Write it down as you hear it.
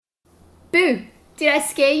Boo! Did I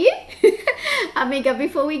scare you? Amiga,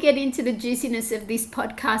 before we get into the juiciness of this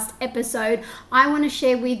podcast episode, I want to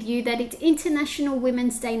share with you that it's International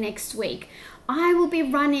Women's Day next week. I will be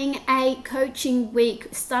running a coaching week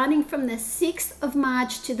starting from the 6th of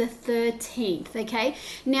March to the 13th, okay?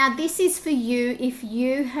 Now, this is for you if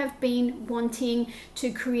you have been wanting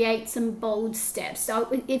to create some bold steps.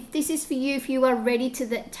 So if this is for you, if you are ready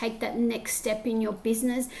to take that next step in your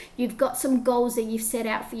business, you've got some goals that you've set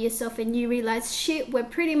out for yourself and you realize, shit, we're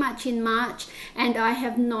pretty much in March and I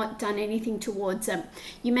have not done anything towards them.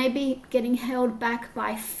 You may be getting held back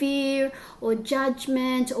by fear or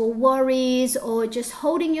judgment or worries or just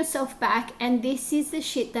holding yourself back, and this is the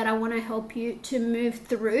shit that I want to help you to move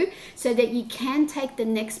through so that you can take the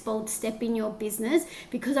next bold step in your business,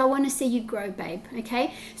 because I want to see you grow, babe.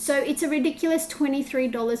 Okay, so it's a ridiculous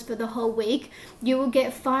 $23 for the whole week. You will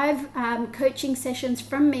get 5 coaching sessions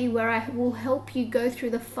from me where I will help you go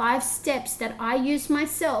through the 5 steps that I use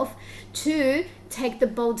myself to take the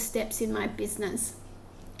bold steps in my business.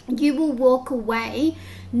 You will walk away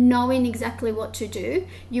knowing exactly what to do.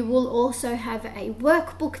 You will also have a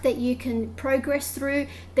workbook that you can progress through.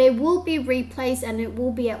 There will be replays and it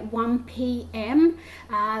will be at 1 p.m.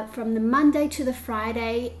 From the Monday to the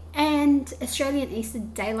Friday and Australian Eastern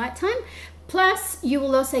Daylight Time. Plus, you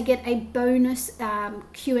will also get a bonus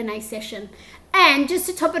Q&A session. And just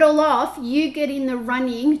to top it all off, you get in the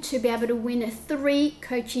running to be able to win 3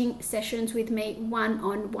 coaching sessions with me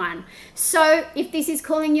one-on-one. So if this is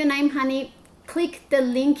calling your name, honey, click the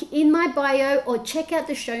link in my bio or check out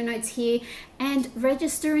the show notes here and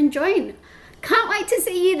register and join. Can't wait to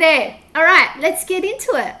see you there. All right, let's get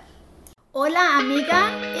into it. Hola,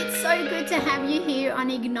 amiga. It's so good to have you here on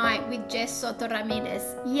Ignite with Jess Soto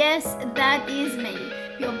Ramirez. Yes, that is me,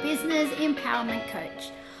 your business empowerment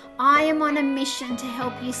coach. I am on a mission to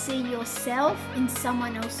help you see yourself in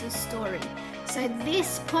someone else's story. So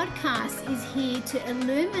this podcast is here to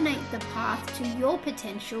illuminate the path to your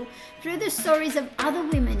potential through the stories of other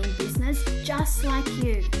women in business just like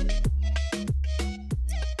you.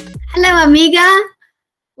 Hello, amiga.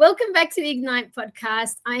 Welcome back to the Ignite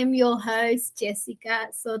podcast. I am your host, Jessica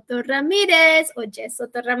Soto Ramirez, or Jess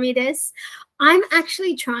Soto Ramirez. I'm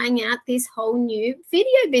actually trying out this whole new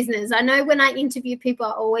video business. I know when I interview people,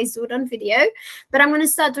 I always do it on video, but I'm going to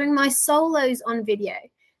start doing my solos on video.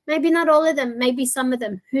 Maybe not all of them, maybe some of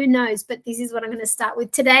them, who knows? But this is what I'm going to start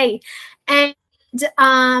with today. And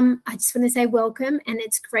I just want to say welcome, and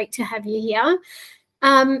it's great to have you here.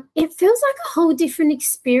 It feels like a whole different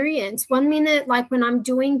experience. 1 minute, like when I'm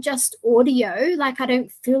doing just audio, like I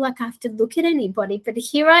don't feel like I have to look at anybody, but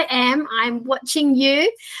here I am, I'm watching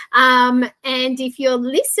you. And if you're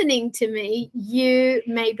listening to me, you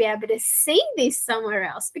may be able to see this somewhere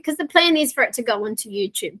else, because the plan is for it to go onto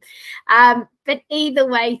YouTube. But either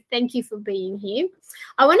way, thank you for being here.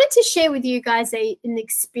 I wanted to share with you guys an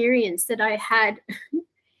experience that I had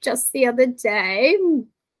just the other day.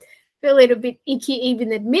 Feel a little bit icky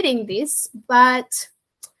even admitting this, but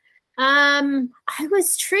I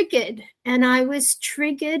was triggered, and I was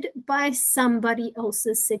triggered by somebody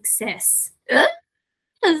else's success.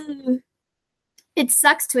 It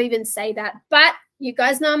sucks to even say that, but you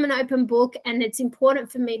guys know I'm an open book, and it's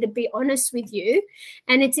important for me to be honest with you,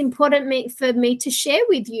 and it's important for me to share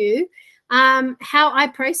with you how I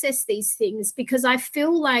process these things, because I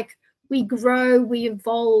feel like we grow, we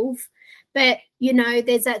evolve. But, you know,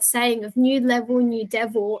 there's that saying of new level, new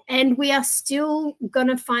devil, and we are still going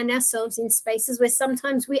to find ourselves in spaces where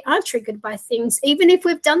sometimes we are triggered by things, even if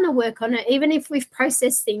we've done the work on it, even if we've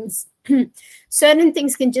processed things. Certain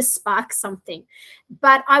things can just spark something.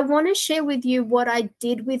 But I want to share with you what I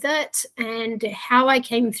did with it and how I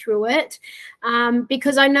came through it,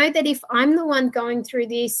 because I know that if I'm the one going through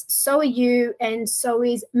this, so are you, and so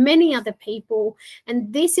is many other people.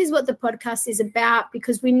 And this is what the podcast is about,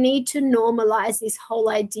 because we need to normalize this whole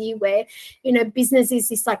idea where, you know, business is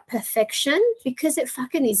this like perfection, because it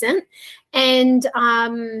fucking isn't. And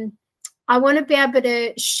I want to be able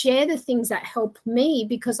to share the things that help me,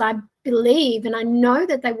 because I believe and I know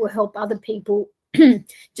that they will help other people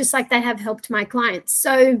just like they have helped my clients.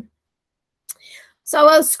 So I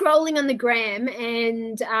was scrolling on the gram,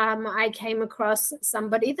 and I came across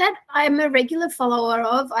somebody that I'm a regular follower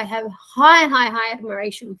of. I have high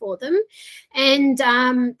admiration for them, and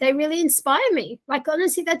they really inspire me. Like,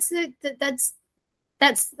 honestly, that's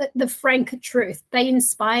the frank truth. They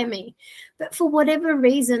inspire me. But for whatever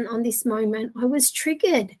reason on this moment, I was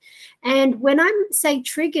triggered. And when I say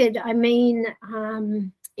triggered, I mean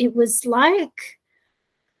it was like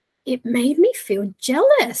it made me feel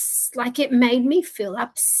jealous. Like, it made me feel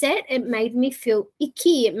upset. It made me feel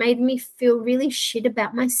icky. It made me feel really shit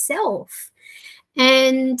about myself.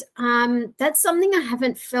 And that's something I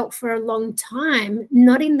haven't felt for a long time,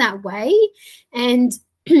 not in that way. And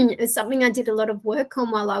it's something I did a lot of work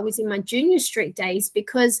on while I was in my junior street days,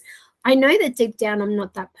 because I know that deep down I'm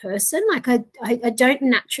not that person. Like, I don't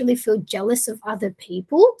naturally feel jealous of other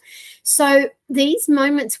people. So these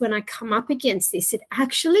moments when I come up against this, it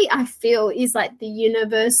actually, I feel, is like the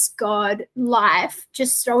universe, God, life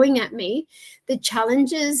just throwing at me the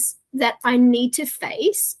challenges that I need to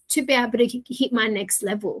face to be able to hit my next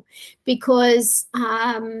level. Because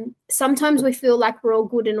sometimes we feel like we're all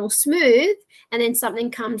good and all smooth, and then something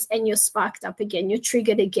comes and you're sparked up again, you're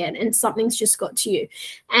triggered again, and something's just got to you.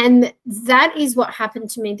 And that is what happened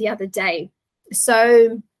to me the other day.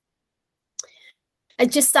 So I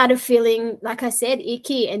just started feeling, like I said,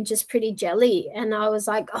 icky and just pretty jelly. And I was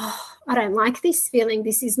like, oh, I don't like this feeling.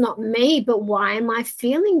 This is not me, but why am I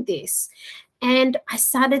feeling this? And I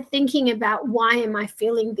started thinking about, why am I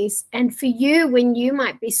feeling this? And for you, when you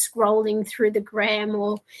might be scrolling through the gram,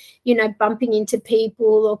 or, you know, bumping into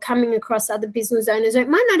people or coming across other business owners, or it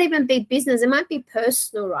might not even be business, it might be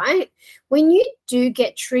personal, right? When you do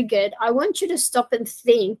get triggered, I want you to stop and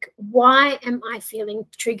think, why am I feeling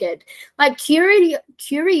triggered? Like,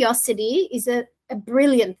 curiosity is a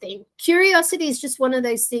brilliant thing. Curiosity is just one of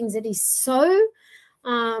those things that is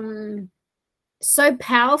so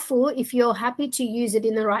powerful if you're happy to use it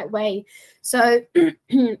in the right way. So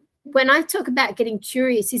when I talk about getting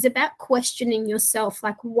curious, is about questioning yourself.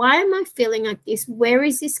 Like, why am I feeling like this? Where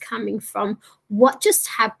is this coming from? What just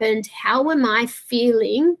happened? How am I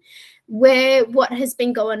feeling? What has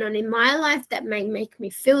been going on in my life that may make me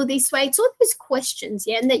feel this way? It's all those questions,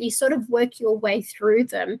 yeah, and that you sort of work your way through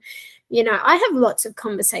them. You know, I have lots of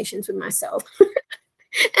conversations with myself.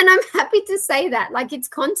 And I'm happy to say that, like, it's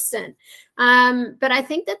constant. But I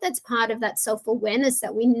think that that's part of that self-awareness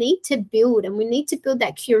that we need to build, and we need to build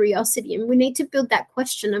that curiosity, and we need to build that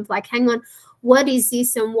question of, like, hang on, what is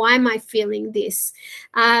this and why am I feeling this?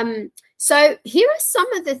 So here are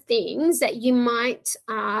some of the things that you might,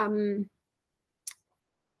 some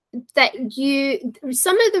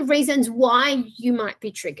of the reasons why you might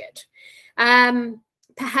be triggered.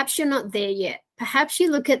 Perhaps you're not there yet. Perhaps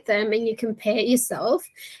you look at them and you compare yourself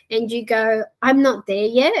and you go, I'm not there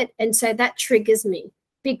yet. And so that triggers me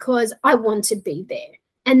because I want to be there.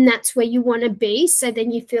 And that's where you want to be. So then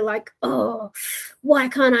you feel like, oh, why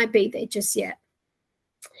can't I be there just yet?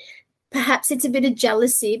 Perhaps it's a bit of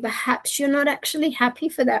jealousy. Perhaps you're not actually happy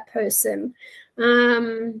for that person.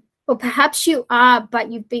 Or perhaps you are,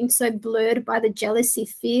 but you've been so blurred by the jealousy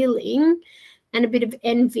feeling and a bit of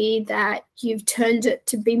envy that you've turned it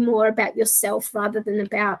to be more about yourself rather than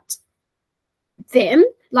about them.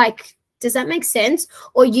 Like, does that make sense?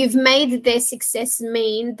 Or you've made their success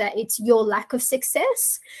mean that it's your lack of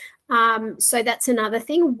success. So that's another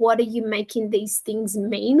thing. What are you making these things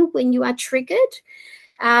mean when you are triggered?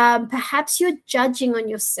 Perhaps you're judging on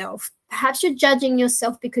yourself. Perhaps you're judging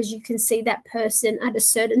yourself because you can see that person at a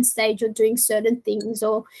certain stage or doing certain things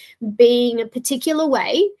or being a particular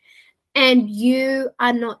way, and you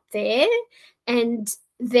are not there, and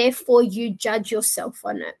therefore you judge yourself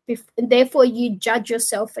on it. Therefore you judge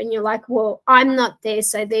yourself and you're like, well, I'm not there,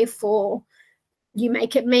 so therefore you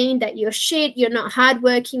make it mean that you're shit, you're not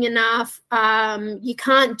hardworking enough, you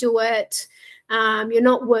can't do it, you're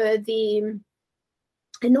not worthy,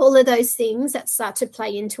 and all of those things that start to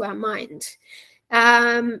play into our mind.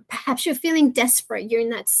 Perhaps you're feeling desperate. You're in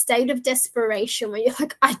that state of desperation where you're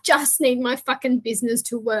like, I just need my fucking business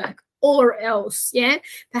to work, or else, yeah.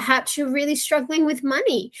 Perhaps you're really struggling with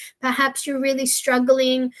money. Perhaps you're really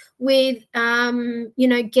struggling with,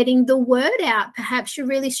 getting the word out. Perhaps you're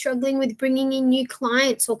really struggling with bringing in new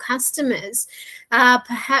clients or customers.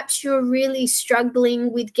 Perhaps you're really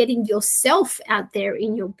struggling with getting yourself out there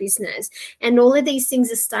in your business. And all of these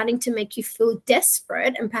things are starting to make you feel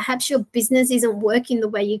desperate, and perhaps your business isn't working the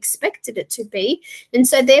way you expected it to be. And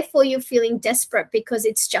so therefore you're feeling desperate because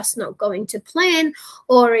it's just not going to plan,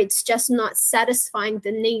 or it's just not satisfying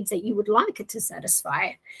the needs that you would like it to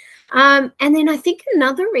satisfy. And then I think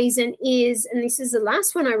another reason is, and this is the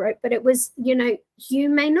last one I wrote, but it was, you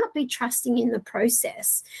may not be trusting in the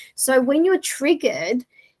process. So when you're triggered,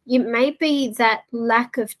 it may be that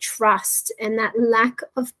lack of trust and that lack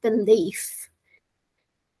of belief.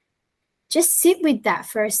 Just sit with that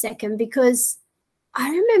for a second, because I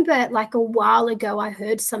remember like a while ago I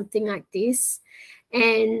heard something like this,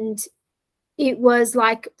 and it was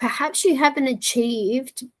like, perhaps you haven't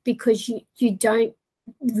achieved because you don't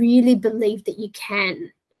really believe that you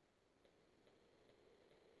can.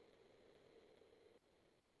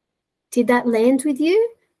 Did that land with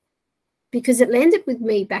you? Because it landed with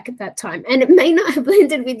me back at that time, and it may not have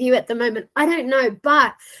landed with you at the moment. I don't know,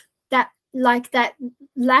 but that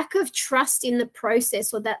lack of trust in the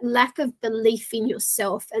process, or that lack of belief in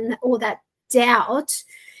yourself, or that doubt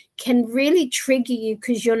can really trigger you,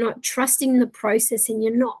 because you're not trusting the process and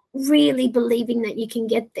you're not really believing that you can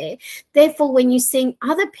get there. Therefore, when you're seeing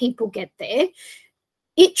other people get there,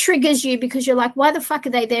 it triggers you, because you're like, why the fuck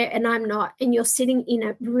are they there and I'm not? And you're sitting in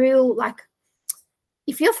a real, like,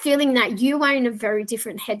 if you're feeling that, you are in a very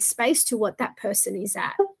different headspace to what that person is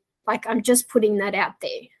at. Like, I'm just putting that out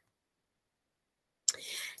there.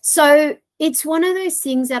 So it's one of those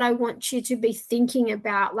things that I want you to be thinking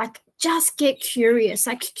about. Like, just get curious.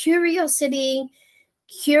 Like, curiosity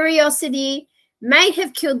may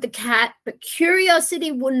have killed the cat, but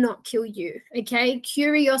curiosity will not kill you, okay?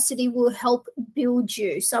 Curiosity will help build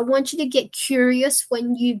you. So I want you to get curious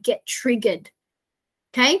when you get triggered,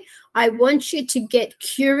 okay? I want you to get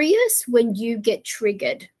curious when you get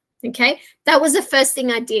triggered, okay? That was the first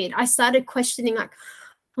thing I did. I started questioning, like,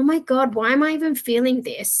 oh my God, why am I even feeling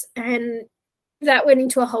this? And that went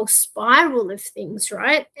into a whole spiral of things,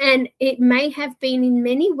 right? And it may have been in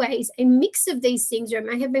many ways a mix of these things, or it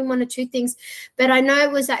may have been one or two things, but I know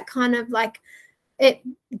it was that kind of like,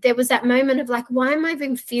 there was that moment of like, why am I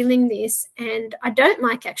even feeling this? And I don't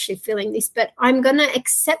like actually feeling this, but I'm going to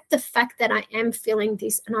accept the fact that I am feeling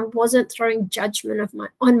this, and I wasn't throwing judgment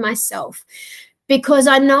on myself, because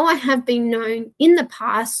I know I have been known in the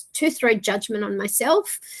past to throw judgment on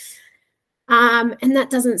myself. And that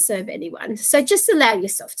doesn't serve anyone. So just allow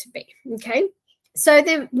yourself to be, okay? So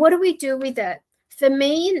then what do we do with it? For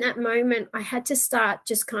me, in that moment, I had to start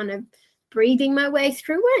just kind of breathing my way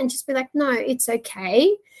through it and just be like, no, it's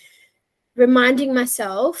okay. Reminding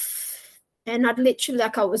myself, and I'd literally,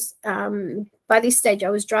 like, I was, by this stage, I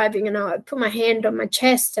was driving, and I would put my hand on my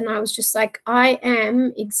chest, and I was just like, I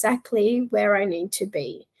am exactly where I need to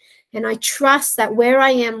be. And I trust that where I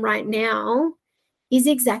am right now is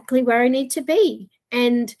exactly where I need to be.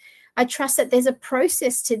 And I trust that there's a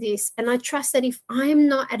process to this. And I trust that if I'm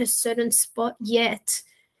not at a certain spot yet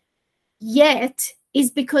is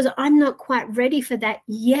because I'm not quite ready for that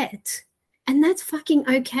yet. And that's fucking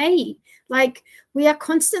okay. Like, we are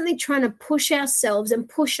constantly trying to push ourselves and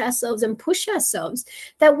push ourselves and push ourselves,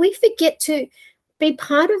 that we forget to be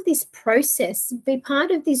part of this process, be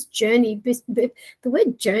part of this journey. The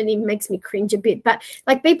word journey makes me cringe a bit, but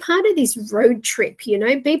like, be part of this road trip, you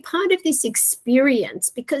know, be part of this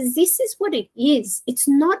experience, because this is what it is. It's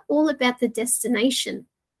not all about the destination.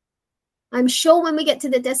 I'm sure when we get to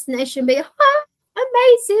the destination, be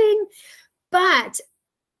amazing, but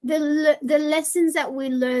the lessons that we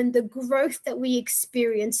learn, the growth that we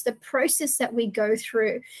experience, the process that we go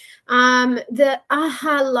through, the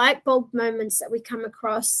aha light bulb moments that we come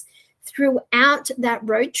across throughout that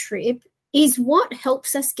road trip is what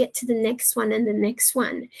helps us get to the next one and the next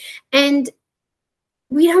one. And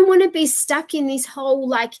we don't want to be stuck in this whole,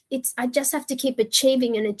 like, I just have to keep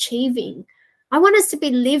achieving and achieving. I want us to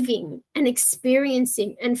be living and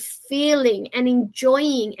experiencing and feeling and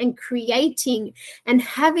enjoying and creating and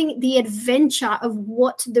having the adventure of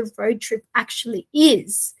what the road trip actually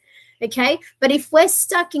is, okay? But if we're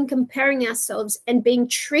stuck in comparing ourselves and being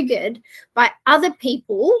triggered by other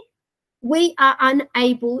people, we are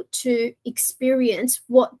unable to experience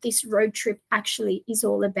what this road trip actually is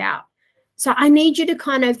all about. So I need you to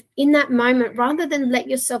kind of, in that moment, rather than let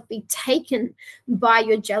yourself be taken by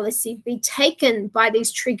your jealousy, be taken by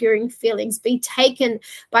these triggering feelings, be taken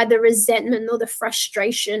by the resentment or the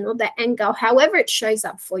frustration or the anger, however it shows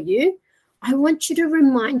up for you, I want you to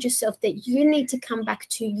remind yourself that you need to come back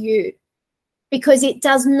to you, because it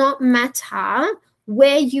does not matter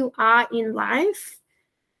where you are in life.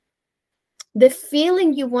 The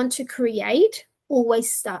feeling you want to create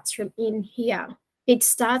always starts from in here. It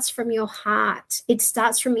starts from your heart. It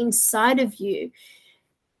starts from inside of you.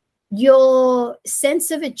 Your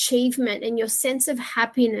sense of achievement and your sense of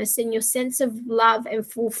happiness and your sense of love and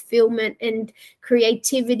fulfillment and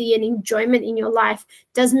creativity and enjoyment in your life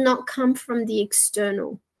does not come from the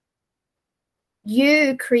external.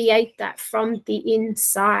 You create that from the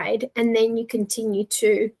inside, and then you continue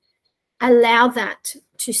to allow that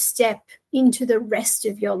to step into the rest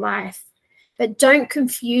of your life. But don't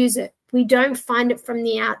confuse it. We don't find it from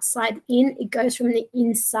the outside in, it goes from the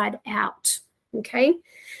inside out, okay?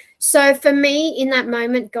 So for me, in that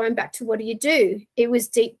moment, going back to what do? It was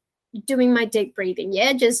doing my deep breathing,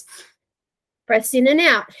 yeah? Just breaths in and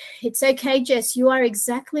out. It's okay, Jess, you are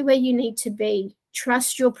exactly where you need to be.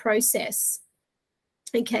 Trust your process,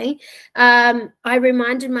 okay? I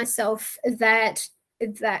reminded myself that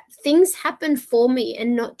that things happen for me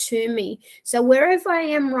and not to me. So wherever I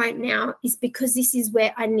am right now is because this is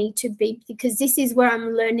where I need to be, because this is where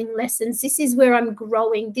I'm learning lessons. This is where I'm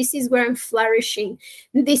growing. This is where I'm flourishing.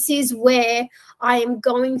 This is where I am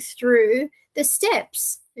going through the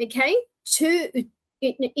steps, okay, to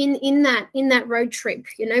in that road trip.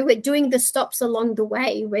 We're doing the stops along the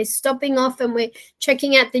way. We're stopping off and we're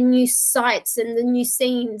checking out the new sights and the new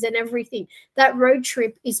scenes and everything. That road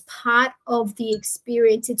trip is part of the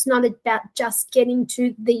experience. It's not about just getting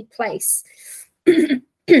to the place. And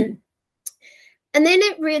then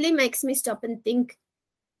it really makes me stop and think,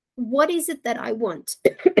 what is it that I want?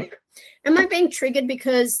 Am I being triggered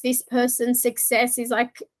because this person's success is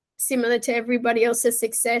like similar to everybody else's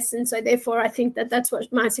success, and so therefore I think that that's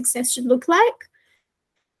what my success should look like?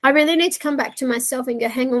 I really need to come back to myself and go,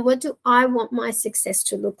 hang on, what do I want my success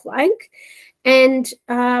to look like? And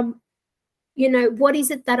what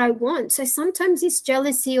is it that I want? So sometimes this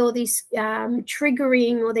jealousy or this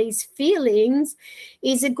triggering or these feelings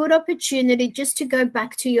is a good opportunity just to go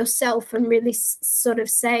back to yourself and really sort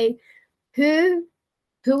of say, who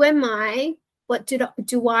am I? What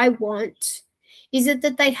do I want? Is it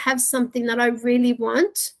that they have something that I really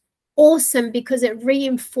want? Awesome, because it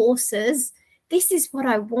reinforces, this is what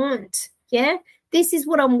I want. Yeah, this is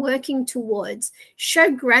what I'm working towards.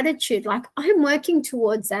 Show gratitude, like I'm working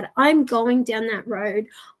towards that. I'm going down that road.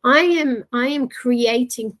 I am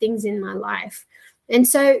creating things in my life. And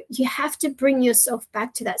so you have to bring yourself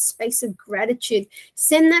back to that space of gratitude.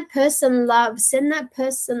 Send that person love, send that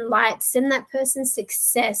person light, send that person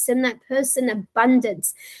success, send that person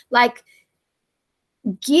abundance. Like,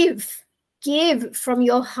 give from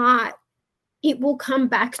your heart. It will come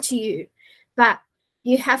back to you, but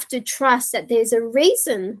you have to trust that there's a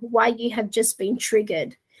reason why you have just been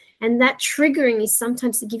triggered. And that triggering is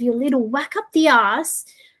sometimes to give you a little whack up the ass,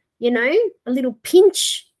 a little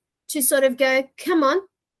pinch to sort of go, come on,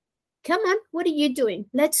 what are you doing?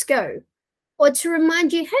 Let's go. Or to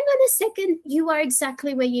remind you, hang on a second, you are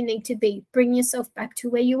exactly where you need to be. Bring yourself back to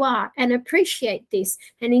where you are and appreciate this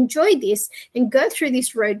and enjoy this and go through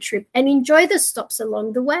this road trip and enjoy the stops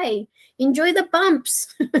along the way. Enjoy the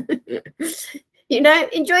bumps,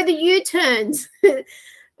 enjoy the U-turns.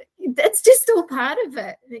 That's just all part of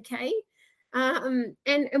it, okay? And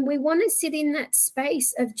we want to sit in that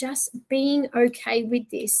space of just being okay with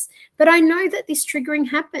this. But I know that this triggering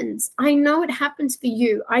happens. I know it happens for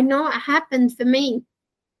you. I know it happened for me.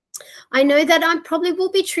 I know that I probably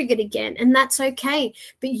will be triggered again, and that's okay.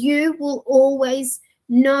 But you will always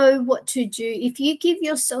know what to do if you give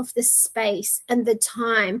yourself the space and the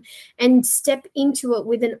time and step into it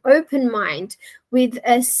with an open mind, with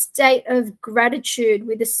a state of gratitude,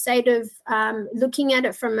 with a state of looking at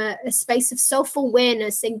it from a space of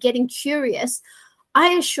self-awareness and getting curious. I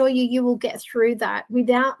assure you, you will get through that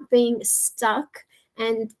without being stuck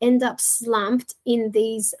and end up slumped in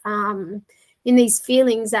these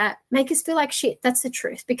feelings that make us feel like shit. That's the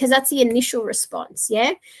truth, because that's the initial response,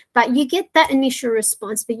 yeah? But you get that initial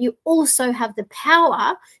response, but you also have the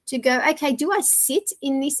power to go, okay, do I sit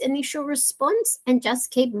in this initial response and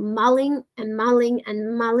just keep mulling and mulling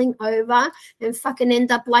and mulling over and fucking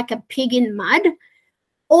end up like a pig in mud?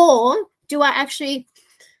 Or do I actually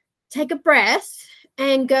take a breath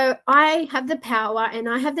and go, I have the power and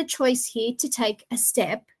I have the choice here to take a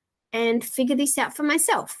step and figure this out for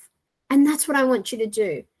myself? And that's what I want you to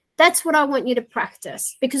do. That's what I want you to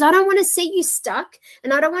practice, because I don't want to see you stuck,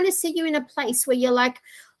 and I don't want to see you in a place where you're like,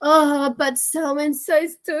 oh, but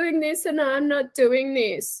so-and-so's doing this and I'm not doing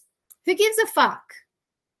this. Who gives a fuck?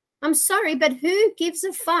 I'm sorry, but who gives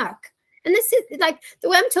a fuck? And this is like, the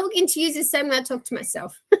way I'm talking to you is the same way I talk to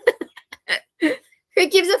myself. Who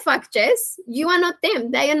gives a fuck, Jess? You are not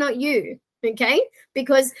them. They are not you, okay?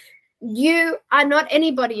 Because you are not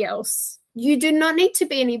anybody else. You do not need to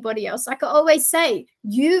be anybody else. Like I always say,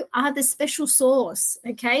 you are the special sauce,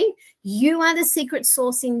 okay? You are the secret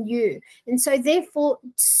sauce in you. And so therefore,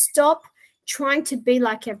 stop trying to be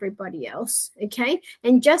like everybody else, okay?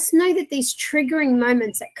 And just know that these triggering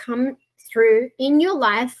moments that come through in your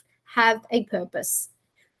life have a purpose.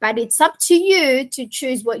 But it's up to you to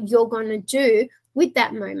choose what you're going to do with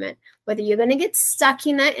that moment, whether you're going to get stuck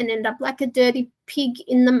in it and end up like a dirty pig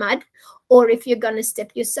in the mud, or if you're going to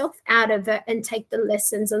step yourself out of it and take the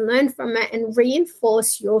lessons and learn from it and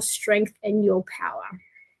reinforce your strength and your power.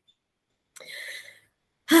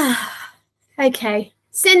 Okay,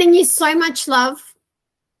 sending you so much love.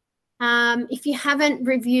 If you haven't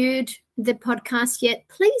reviewed the podcast yet,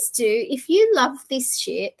 please do. If you love this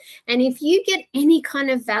shit and if you get any kind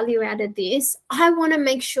of value out of this, I want to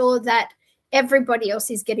make sure that everybody else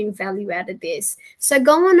is getting value out of this. So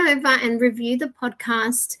go on over and review the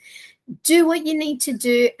podcast, do what you need to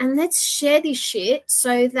do, and let's share this shit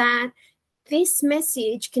so that this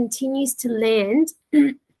message continues to land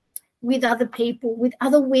with other people, with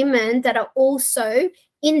other women that are also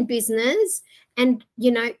in business and,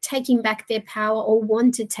 taking back their power or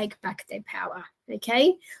want to take back their power,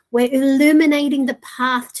 okay? We're illuminating the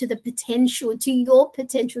path to the potential, to your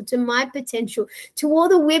potential, to my potential, to all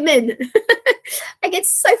the women. I get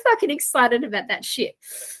so fucking excited about that shit.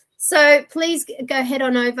 So please go head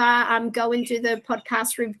on over, go and do the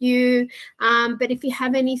podcast review. But if you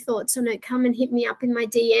have any thoughts on it, come and hit me up in my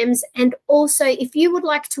DMs. And also, if you would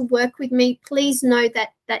like to work with me, please know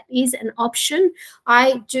that that is an option.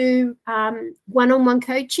 I do one-on-one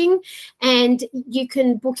coaching, and you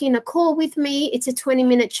can book in a call with me. It's a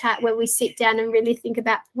 20-minute chat where we sit down and really think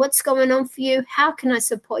about what's going on for you, how can I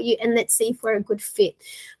support you, and let's see if we're a good fit.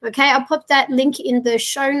 Okay, I'll pop that link in the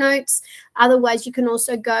show notes. Otherwise, you can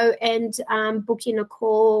also go and book in a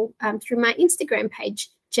call through my Instagram page,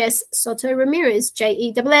 Jess Soto Ramirez,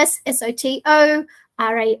 JESSOTO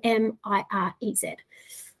RAMIREZ.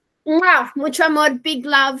 Wow, mucho amor, big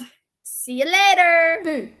love. See you later.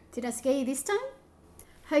 Boo. Did I scare you this time?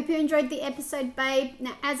 Hope you enjoyed the episode, babe.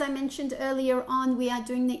 Now, as I mentioned earlier on, we are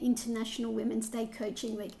doing the International Women's Day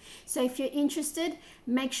Coaching Week. So if you're interested,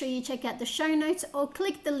 make sure you check out the show notes or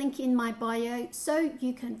click the link in my bio so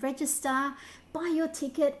you can register, buy your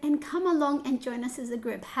ticket, and come along and join us as a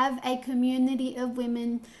group. Have a community of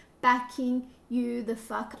women backing you the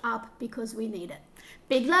fuck up because we need it.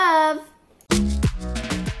 Big love.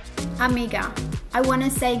 Amiga, I want to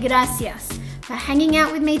say gracias for hanging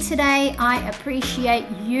out with me today. I appreciate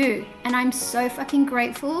you, and I'm so fucking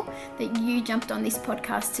grateful that you jumped on this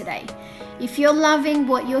podcast today. If you're loving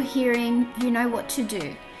what you're hearing, you know what to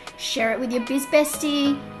do. Share it with your biz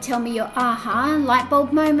bestie, tell me your aha, light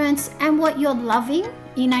bulb moments, and what you're loving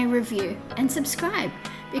in a review, and subscribe,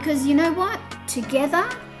 because you know what? Together,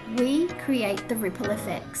 we create the ripple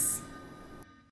effects.